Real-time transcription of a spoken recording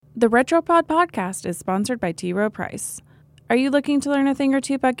The Retropod podcast is sponsored by T. Rowe Price. Are you looking to learn a thing or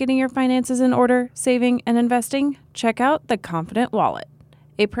two about getting your finances in order, saving, and investing? Check out The Confident Wallet,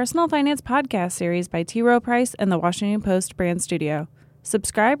 a personal finance podcast series by T. Rowe Price and the Washington Post brand studio.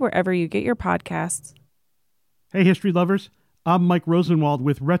 Subscribe wherever you get your podcasts. Hey, history lovers. I'm Mike Rosenwald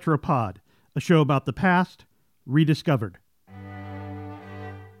with Retropod, a show about the past rediscovered.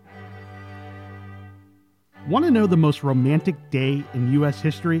 Want to know the most romantic day in U.S.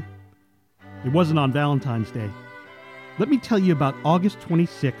 history? It wasn't on Valentine's Day. Let me tell you about August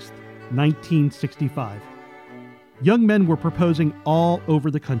 26, 1965. Young men were proposing all over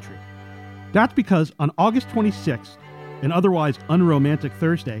the country. That's because on August 26th, an otherwise unromantic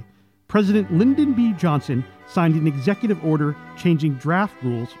Thursday, President Lyndon B. Johnson signed an executive order changing draft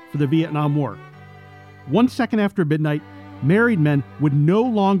rules for the Vietnam War. 1 second after midnight, married men would no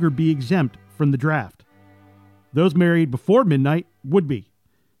longer be exempt from the draft. Those married before midnight would be.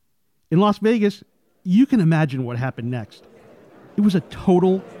 In Las Vegas, you can imagine what happened next. It was a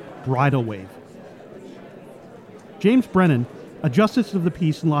total bridal wave. James Brennan, a justice of the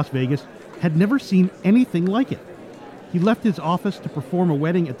peace in Las Vegas, had never seen anything like it. He left his office to perform a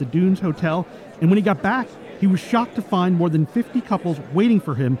wedding at the Dunes Hotel, and when he got back, he was shocked to find more than 50 couples waiting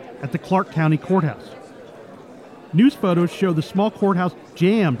for him at the Clark County Courthouse. News photos show the small courthouse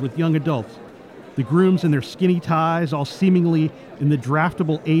jammed with young adults, the grooms in their skinny ties, all seemingly in the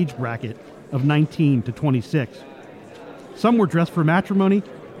draftable age bracket of 19 to 26. Some were dressed for matrimony,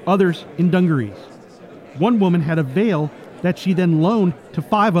 others in dungarees. One woman had a veil that she then loaned to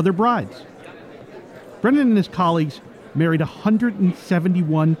 5 other brides. Brennan and his colleagues married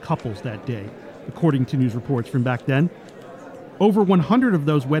 171 couples that day, according to news reports from back then. Over 100 of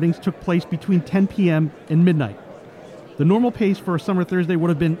those weddings took place between 10 p.m. and midnight. The normal pace for a summer Thursday would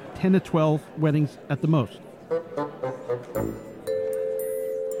have been 10 to 12 weddings at the most.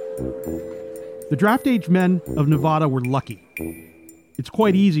 The draft-age men of Nevada were lucky. It's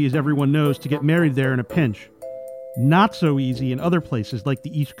quite easy, as everyone knows, to get married there in a pinch. Not so easy in other places like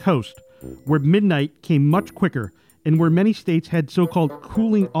the East Coast, where midnight came much quicker and where many states had so-called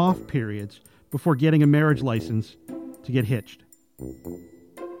cooling-off periods before getting a marriage license to get hitched.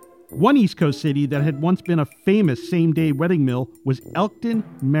 One East Coast city that had once been a famous same-day wedding mill was Elkton,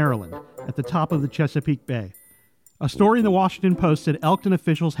 Maryland, at the top of the Chesapeake Bay. A story in the Washington Post said Elkton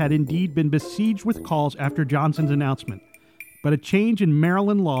officials had indeed been besieged with calls after Johnson's announcement, but a change in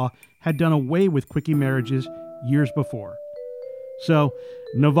Maryland law had done away with quickie marriages years before. So,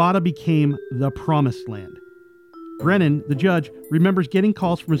 Nevada became the promised land. Brennan, the judge, remembers getting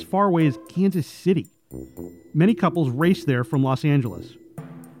calls from as far away as Kansas City. Many couples raced there from Los Angeles.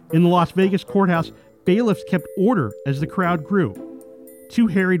 In the Las Vegas courthouse, bailiffs kept order as the crowd grew. 2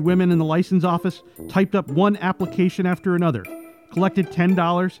 harried women in the license office typed up one application after another, collected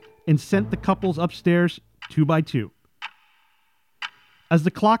 $10, and sent the couples upstairs 2 by 2. As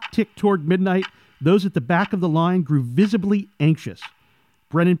the clock ticked toward midnight, those at the back of the line grew visibly anxious.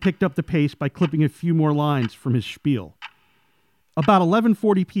 Brennan picked up the pace by clipping a few more lines from his spiel. About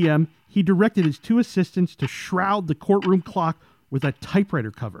 11:40 p.m., he directed his 2 assistants to shroud the courtroom clock with a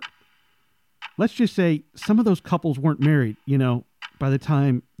typewriter cover. Let's just say some of those couples weren't married, by the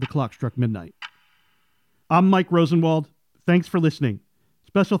time the clock struck midnight. I'm Mike Rosenwald. Thanks for listening.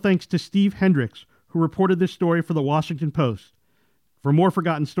 Special thanks to Steve Hendricks, who reported this story for the Washington Post. For more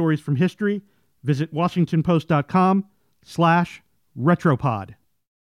forgotten stories from history, visit WashingtonPost.com/Retropod.